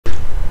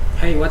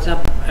Hey, what's up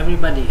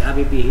everybody,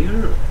 Abibi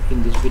here.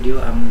 In this video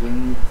I'm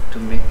going to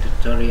make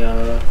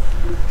tutorial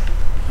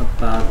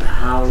about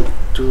how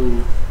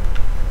to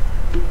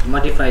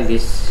modify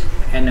this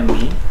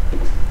enemy.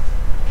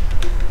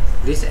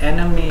 This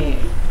enemy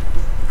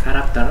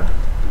character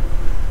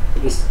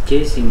is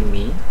chasing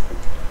me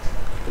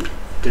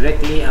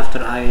directly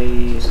after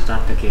I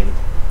start the game.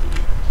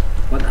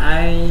 What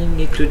I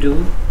need to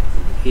do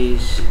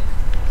is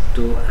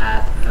to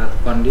add a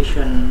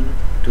condition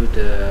to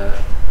the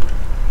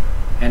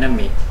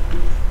enemy.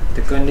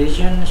 The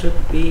condition should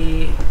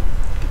be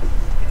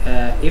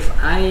if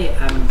I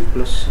am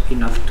close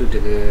enough to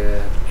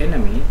the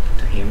enemy,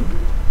 to him,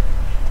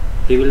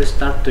 he will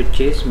start to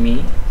chase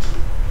me,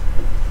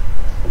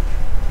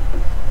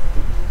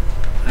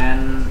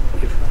 and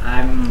if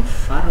I'm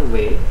far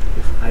away,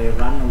 if I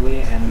run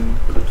away and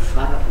got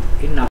far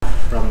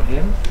enough from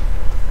him,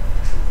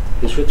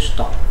 he should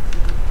stop.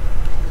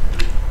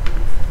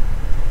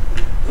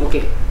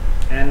 Okay,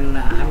 and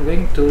I'm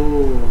going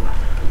to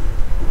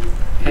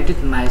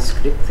edit my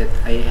script that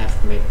I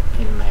have made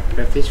in my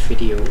previous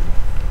video.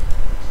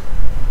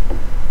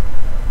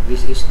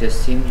 This is the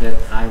scene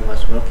that I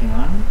was working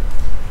on.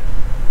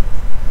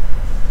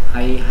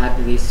 I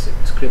had this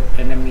script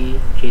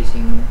enemy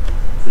chasing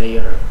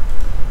player.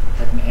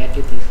 Let me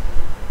edit it.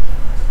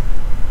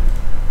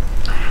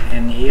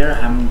 And here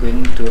I'm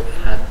going to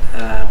add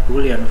a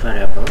boolean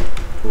variable.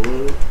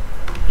 Bool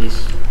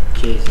is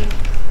chasing.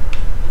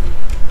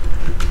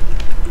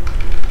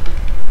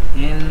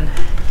 And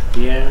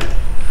here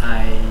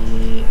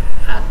I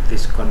add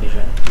this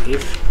condition.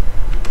 If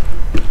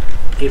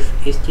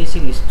his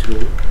chasing is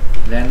true,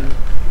 then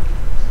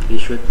he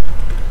should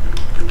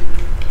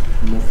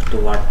move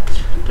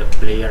towards the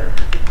player.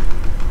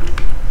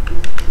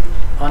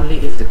 Only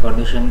if the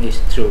condition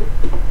is true.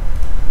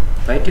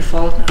 By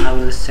default, I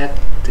will set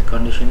the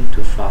condition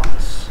to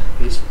false.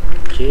 Is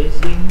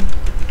chasing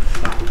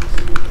false.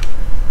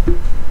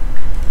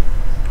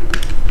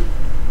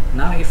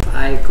 Now if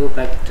I go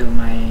back to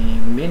my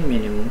main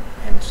menu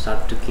and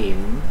start the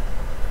game,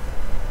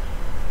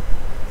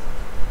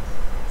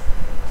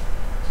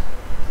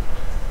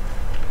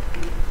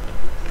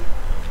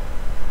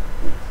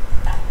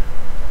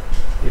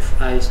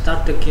 if I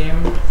start the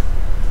game,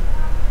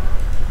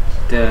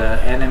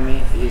 the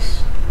enemy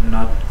is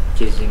not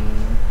chasing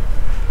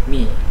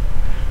me.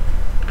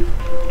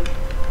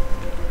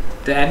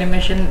 The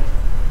animation,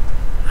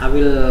 I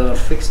will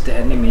fix the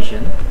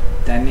animation.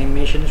 The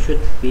animation should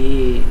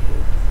be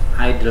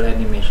idle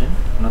animation,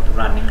 not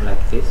running like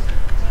this.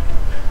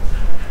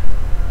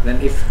 Then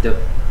if the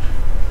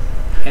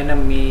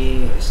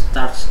enemy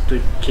starts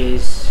to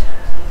chase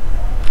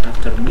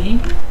after me,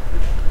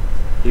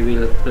 he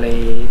will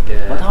play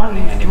the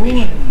running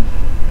animation.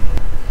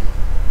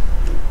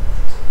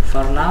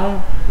 For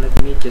now,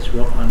 let me just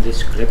work on this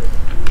script.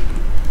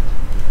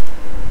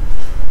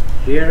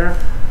 Here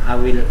I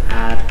will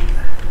add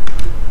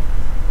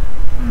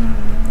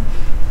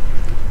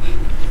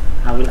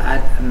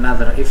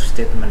another if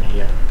statement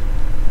here.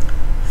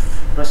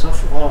 First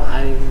of all,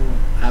 I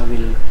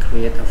will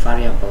create a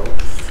variable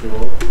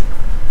float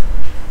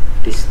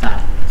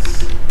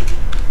distance.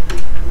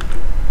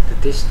 The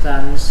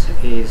distance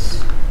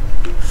is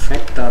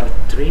vector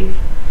 3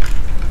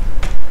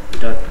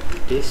 dot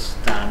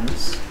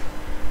distance,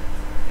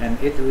 and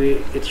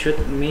it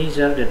should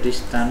measure the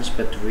distance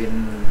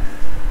between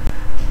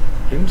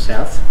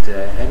himself,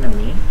 the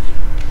enemy,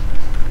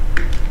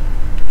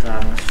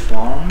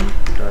 transform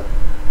dot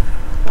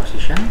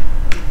position,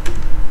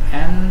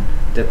 and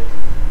the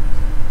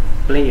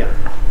player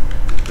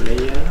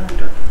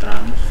dot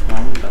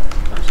transform dot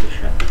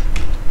position.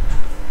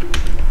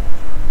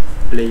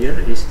 Player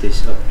is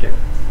this object,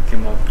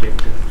 game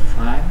object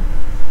find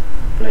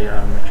player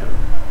armature.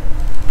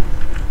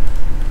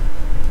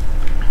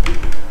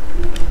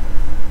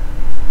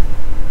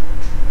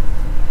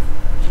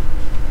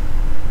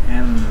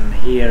 And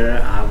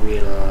here I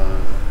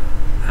will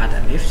add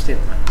an if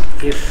statement.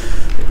 If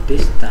the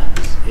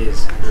distance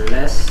is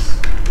less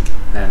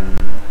than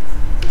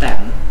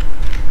 10,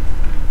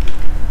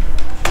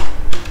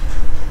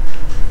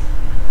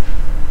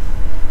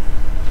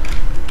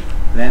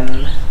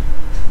 then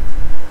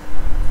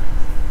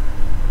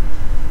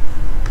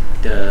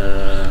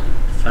the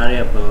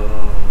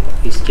variable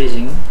is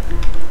chasing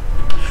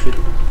should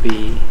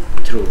be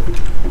true.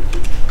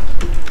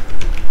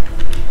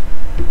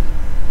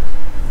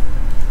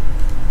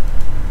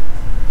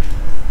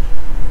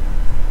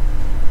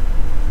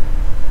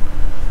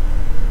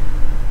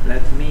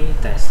 Let me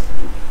test.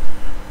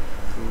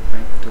 Go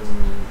back to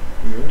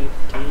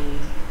Unity.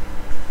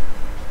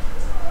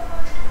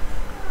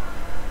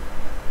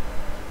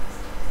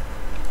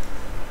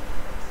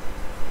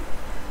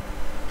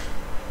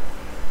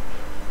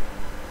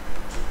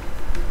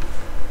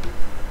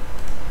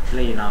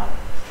 Play now.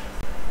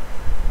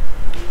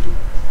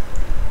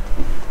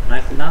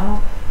 Right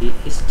now he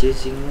is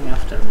chasing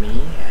after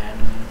me, and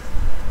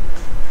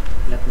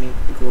let me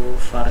go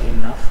far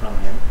enough from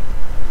him.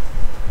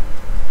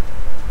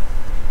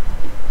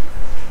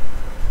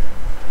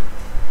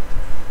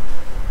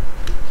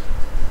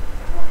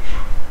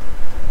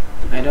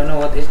 I don't know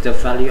what is the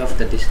value of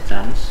the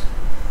distance.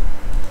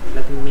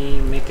 Let me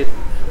make it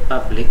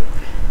public.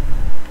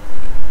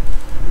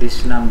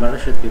 This number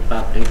should be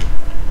public.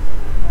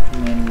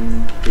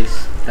 Mean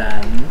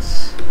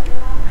distance.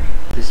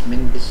 This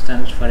mean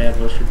distance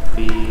variable should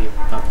be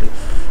public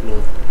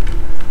float.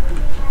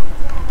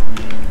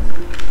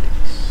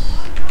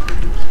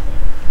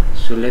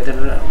 So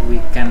later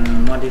we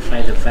can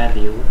modify the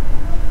value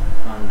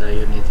on the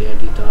Unity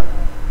editor.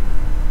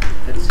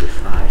 Let's see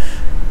 5.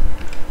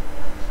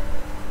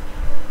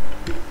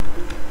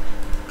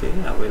 Okay,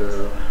 I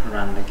will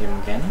run the game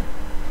again.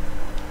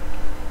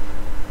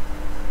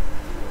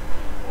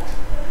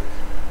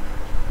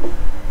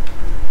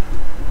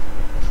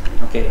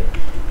 Okay,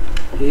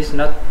 he is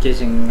not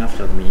chasing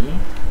after me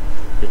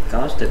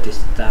because the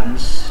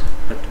distance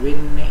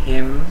between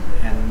him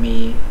and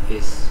me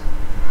is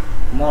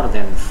more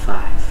than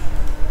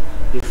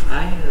 5. If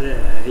I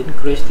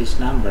increase this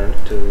number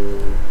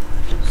to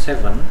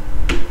 7,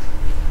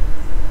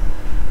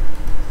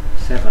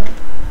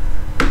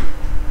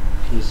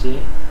 you see?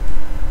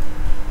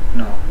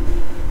 No.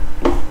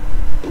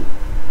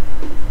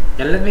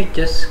 Then let me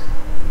just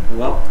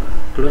walk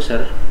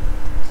closer.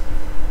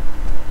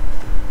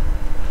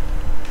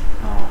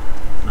 Oh,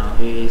 now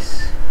he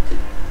is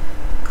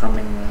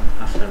coming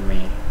after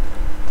me.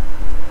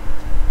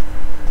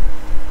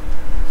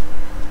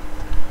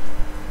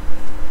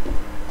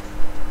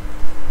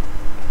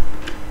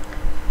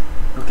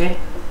 Okay,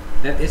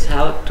 that is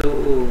how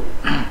to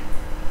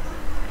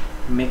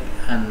make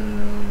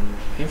an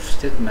if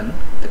statement,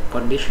 the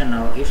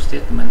conditional if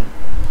statement,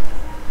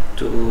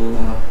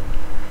 to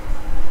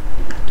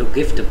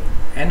give the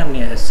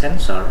enemy a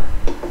sensor.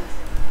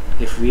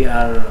 If we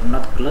are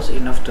not close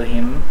enough to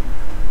him,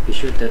 he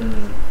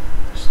shouldn't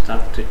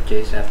start to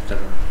chase after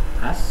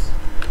us,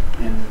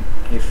 and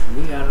if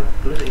we are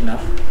close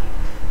enough,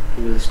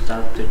 he will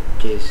start to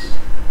chase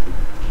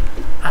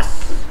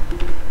us.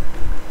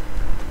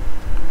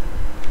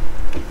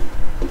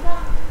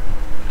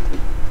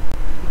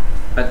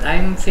 But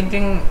I'm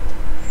thinking,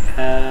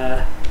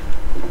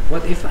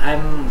 what if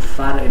I'm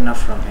far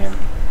enough from him?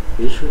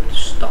 He should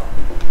stop.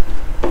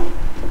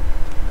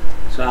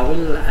 So I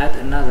will add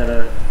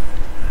another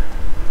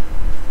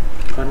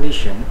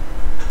condition.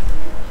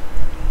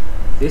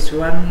 This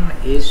one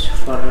is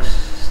for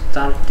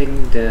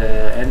starting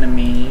the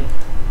enemy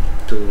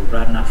to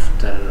run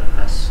after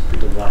us,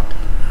 toward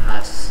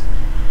us.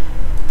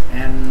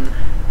 And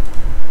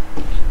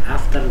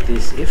after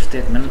this if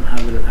statement,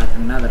 I will add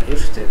another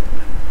if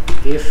statement.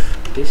 If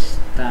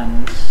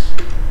distance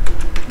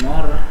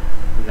more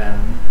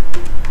than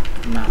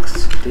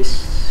max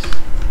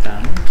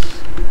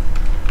distance,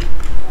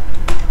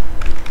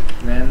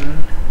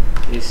 then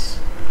is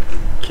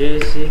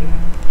chasing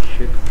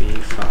should be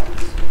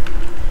false.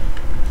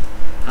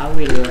 I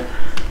will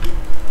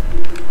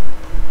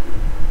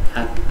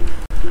add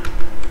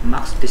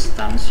max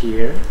distance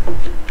here.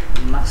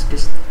 Max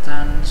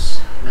distance,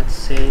 let's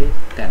say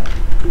 10.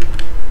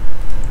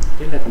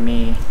 Okay, let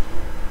me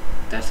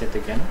test it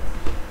again.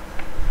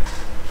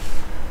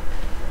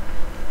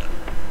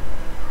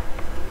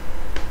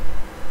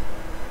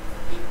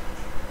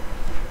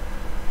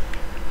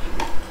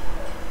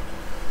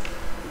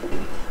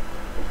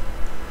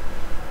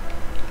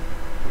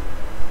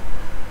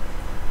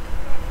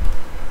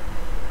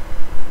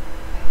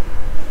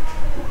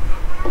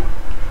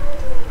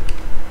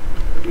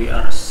 We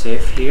are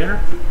safe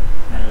here,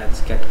 and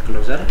let's get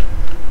closer.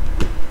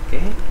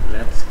 Okay,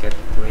 let's get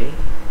away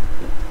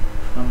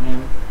from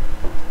him.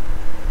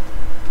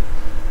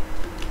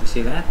 You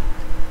see that?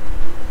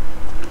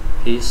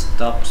 He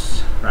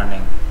stops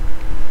running.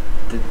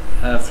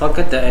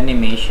 Forget the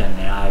animation.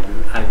 Yeah,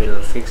 I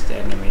will fix the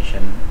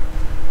animation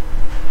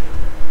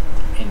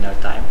in no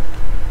time.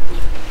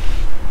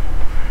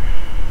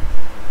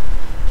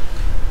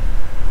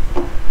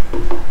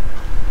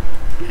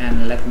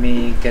 And let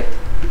me get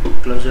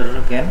closer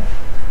again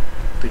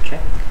to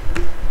check.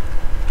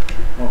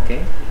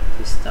 Okay,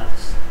 he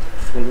starts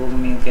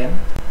following me again,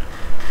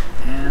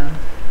 and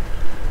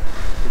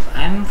if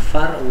I'm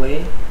far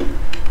away,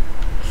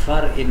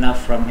 far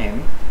enough from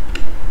him,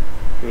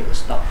 he will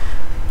stop.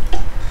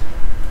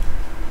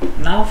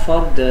 Now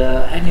for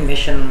the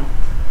animation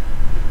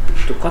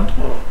to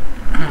control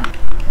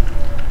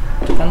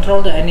to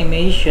control the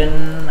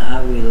animation,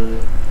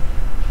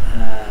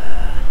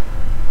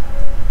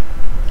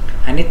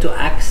 I need to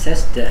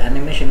access the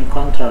animation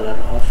controller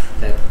of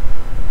that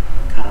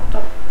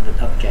character,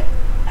 that object.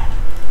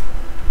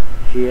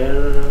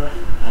 Here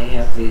I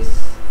have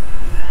this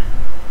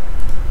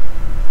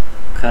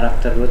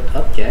character root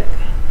object.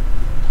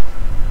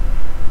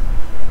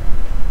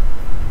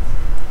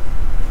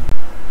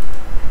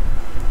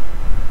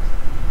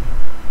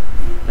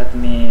 Let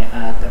me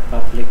add a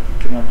public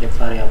game object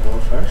variable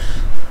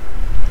first.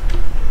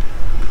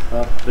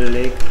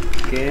 Public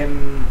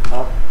game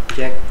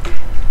object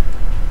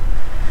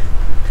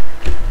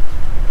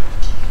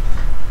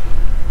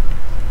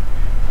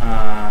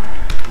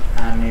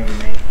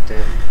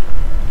animated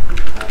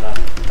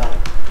character,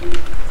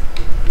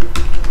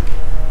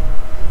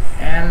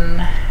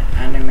 and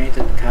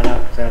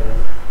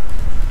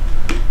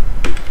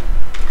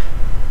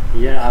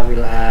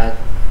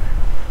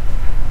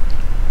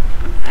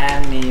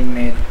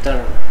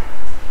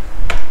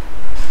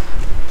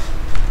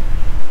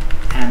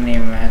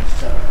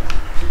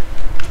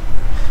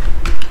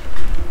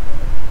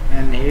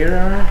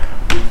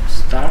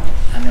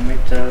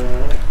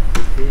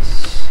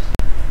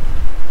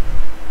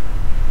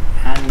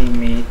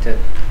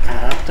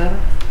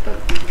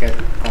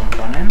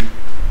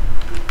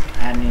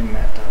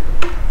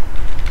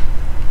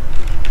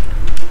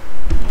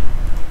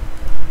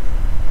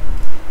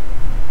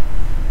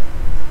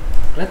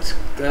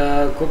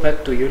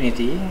back to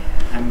Unity.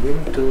 I'm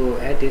going to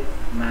edit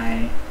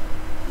my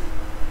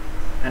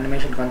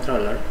animation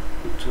controller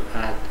to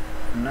add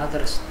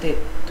another state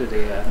to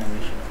the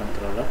animation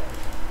controller.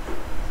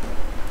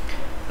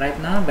 Right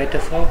now, by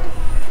default,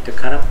 the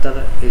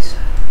character is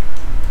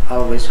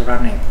always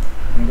running.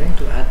 I'm going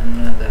to add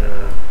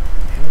another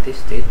empty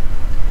state.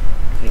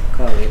 I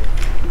call it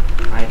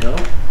idle,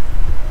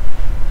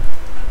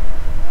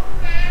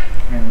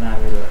 and I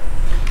will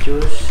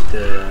choose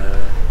the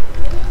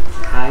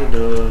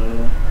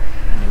idle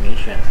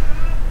animation.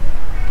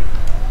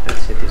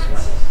 Let's see this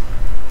one.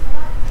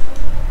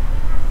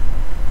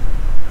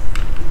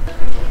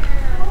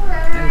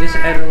 And this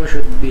arrow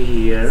should be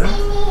here.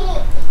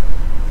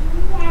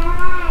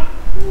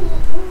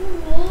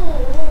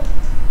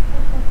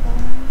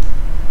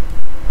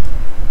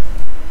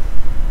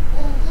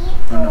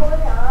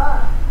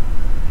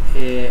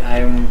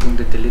 I'm going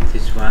to delete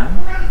this one.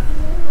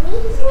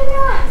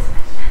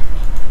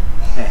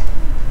 Hey,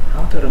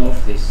 how to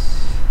remove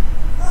this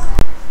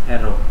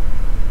arrow?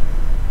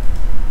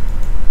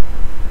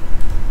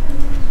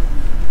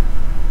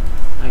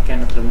 I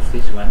cannot remove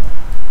this one.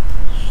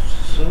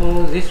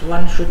 So this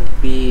one should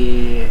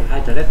be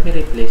idle. Let me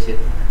replace it.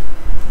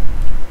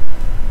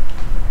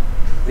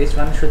 This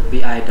one should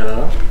be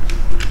idle.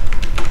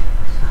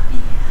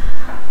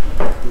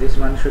 This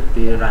one should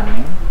be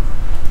running,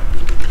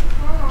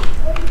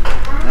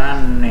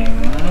 and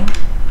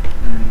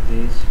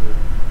this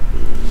would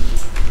be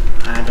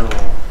idle.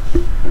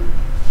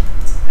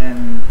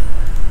 And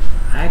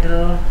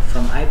idle,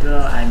 from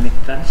idle I make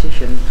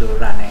transition to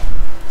running,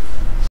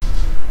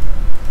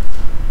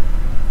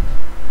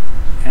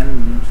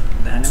 and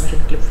the animation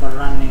clip for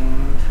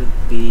running should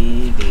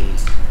be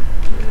this.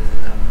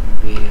 Will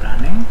be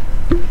running,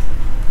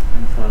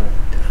 and for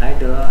the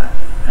idle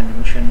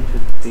animation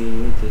should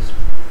be this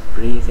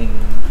breathing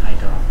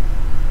idle.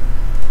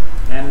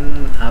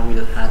 And I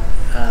will add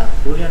a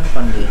Boolean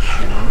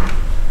condition,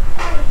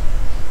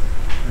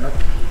 not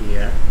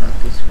here, not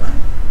this one.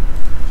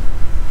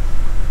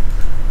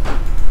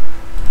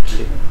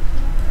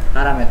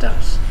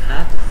 Parameters,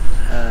 add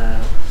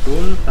a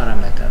bool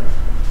parameter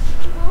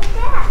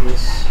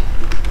is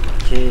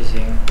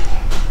chasing.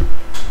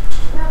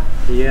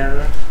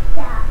 Here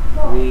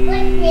we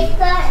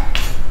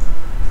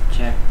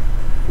check,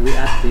 we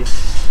add this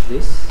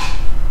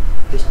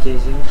is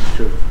chasing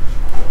true.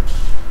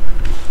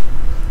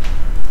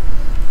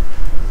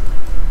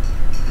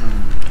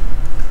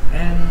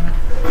 And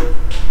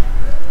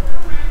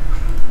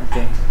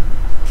okay,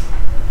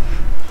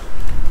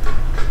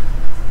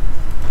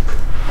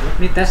 let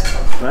me test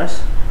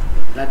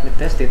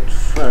it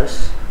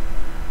first.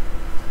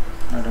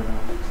 I don't know,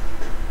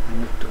 I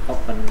need to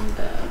open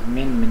the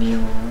main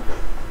menu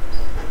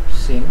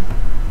scene.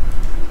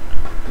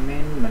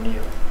 Main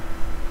menu,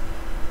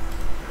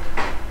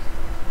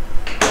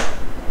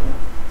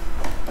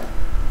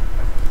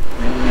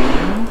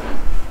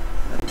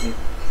 let me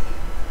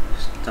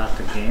start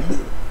the game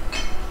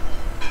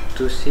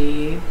to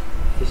see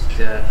if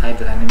the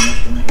idle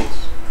animation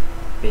is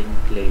being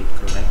played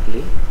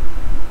correctly.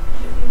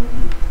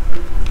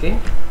 Okay,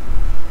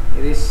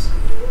 it is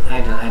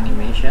idle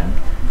animation.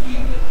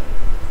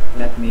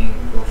 Let me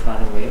go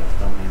far away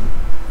from him.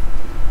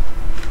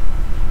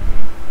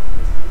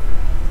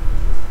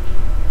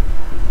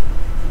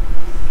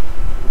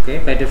 Okay,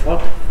 by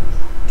default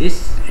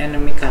this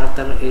enemy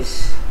character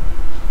is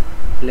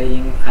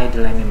playing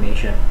idle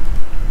animation,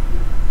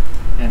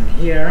 and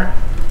here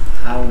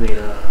I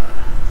will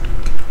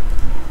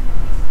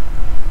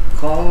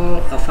call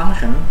a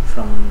function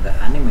from the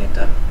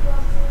animator.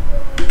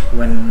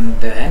 When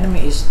the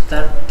enemy is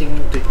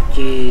starting to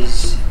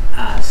chase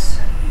us,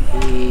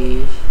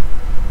 the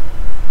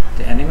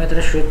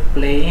animator should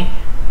play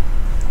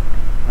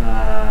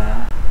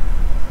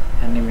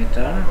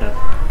animator that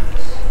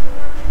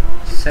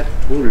set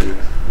bool.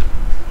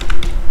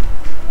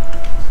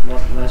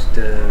 What was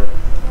the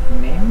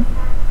name?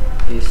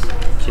 Is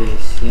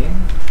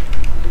chasing.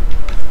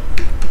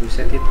 We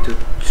set it to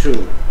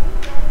true.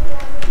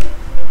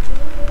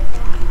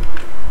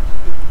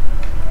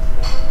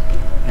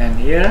 And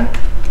here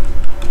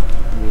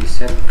we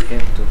set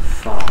it to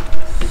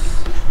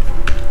false.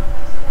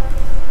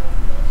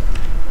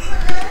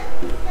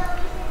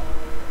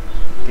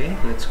 Okay,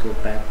 let's go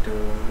back to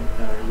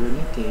our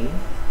Unity.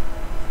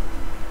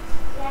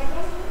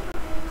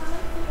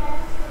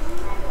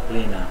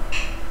 Play now.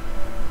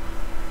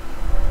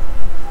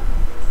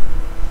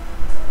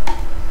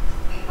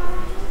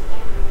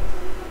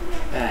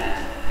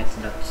 I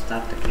did not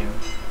start the game.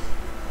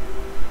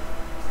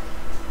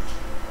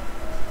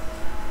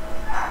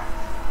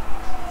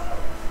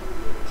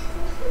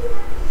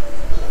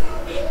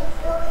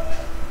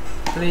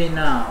 Play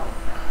now.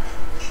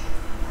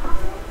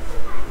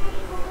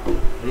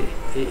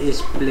 He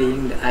is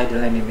playing the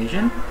idle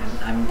animation, and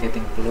I'm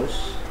getting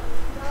close.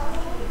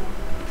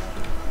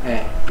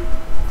 Hey.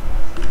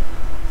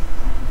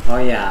 Oh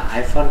yeah,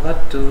 I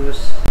forgot to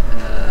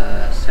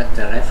set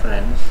the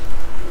reference.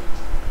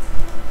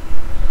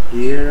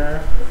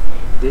 Here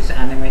this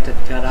animated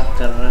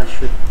character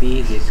should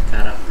be this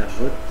character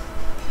root.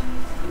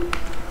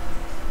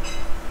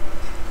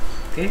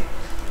 Okay,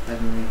 let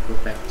me go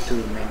back to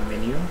main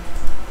menu.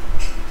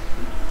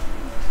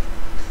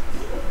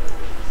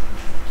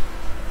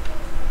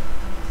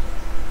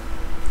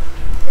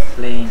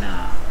 Play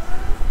now.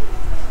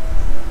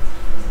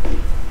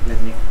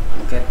 Let me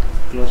get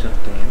closer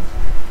to him.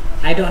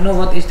 I don't know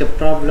what is the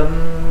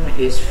problem.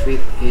 His feet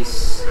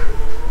is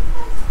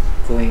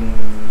going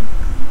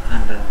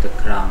under the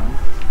ground.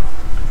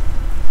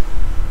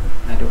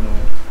 I don't know.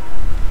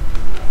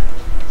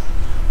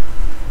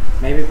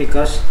 Maybe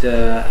because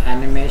the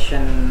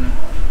animation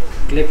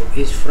clip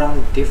is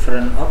from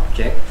different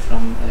object,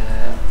 from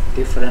a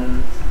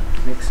different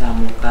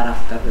Mixamo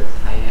character that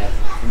I have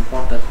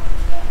imported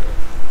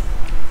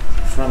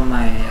from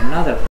my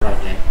another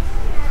project.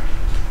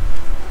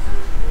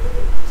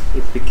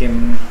 It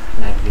became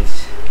like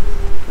this,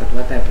 but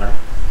whatever.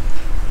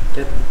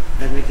 Just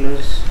let me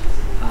close.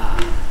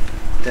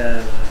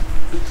 The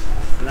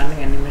running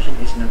animation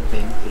is not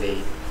being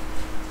played.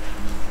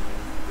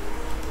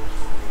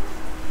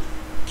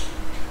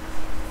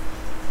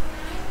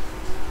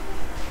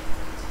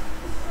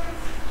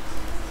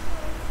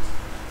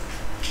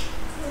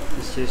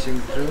 It's chasing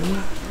through me.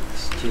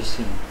 It's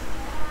chasing.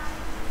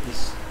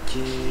 It's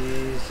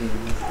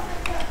chasing.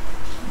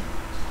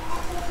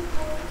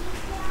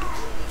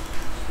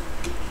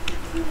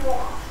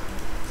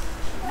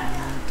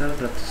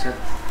 That's so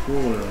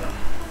cool.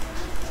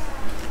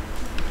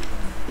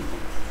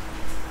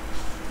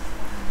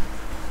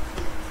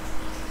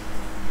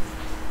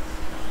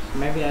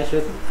 Maybe I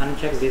should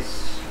uncheck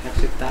this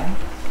exit time.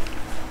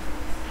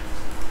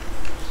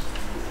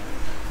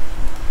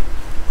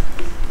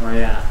 Oh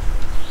yeah,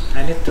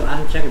 I need to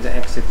uncheck the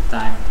exit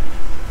time.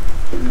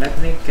 Let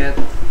me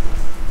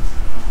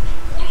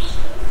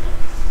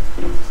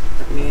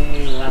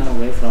run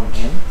away from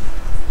him.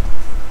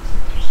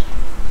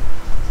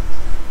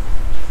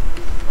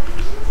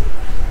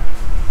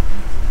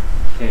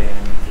 Okay,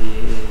 and he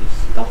is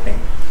stopping.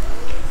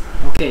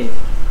 Okay,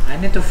 I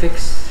need to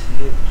fix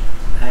it.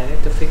 I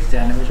need to fix the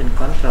animation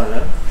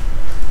controller.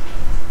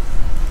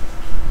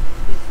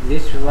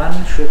 This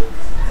one should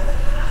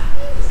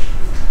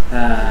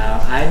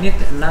I need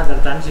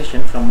another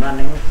transition from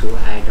running to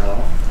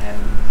idle, and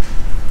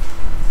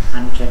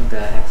uncheck the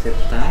exit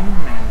time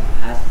and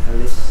add a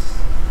list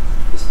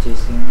is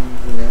chasing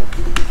here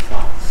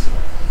false.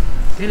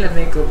 Okay, let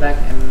me go back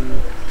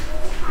and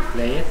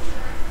play it.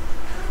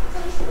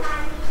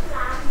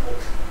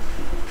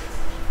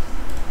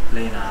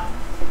 Play now.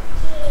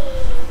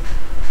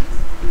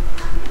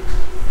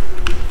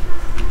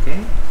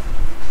 Okay,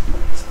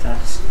 it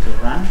starts to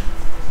run,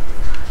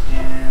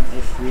 and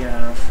if we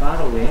are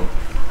far away,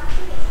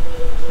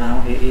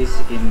 now he is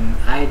in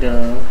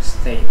idle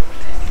state.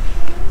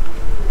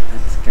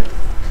 Let's get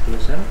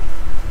closer.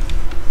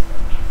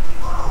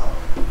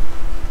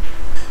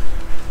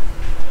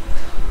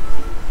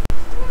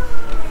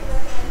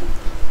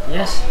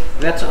 Yes,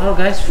 that's all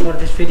guys for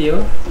this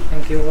video.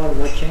 Thank you for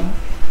watching,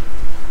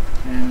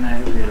 and I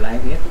hope you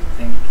like it.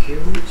 Thank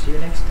you. See you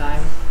next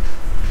time.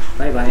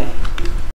 Bye bye.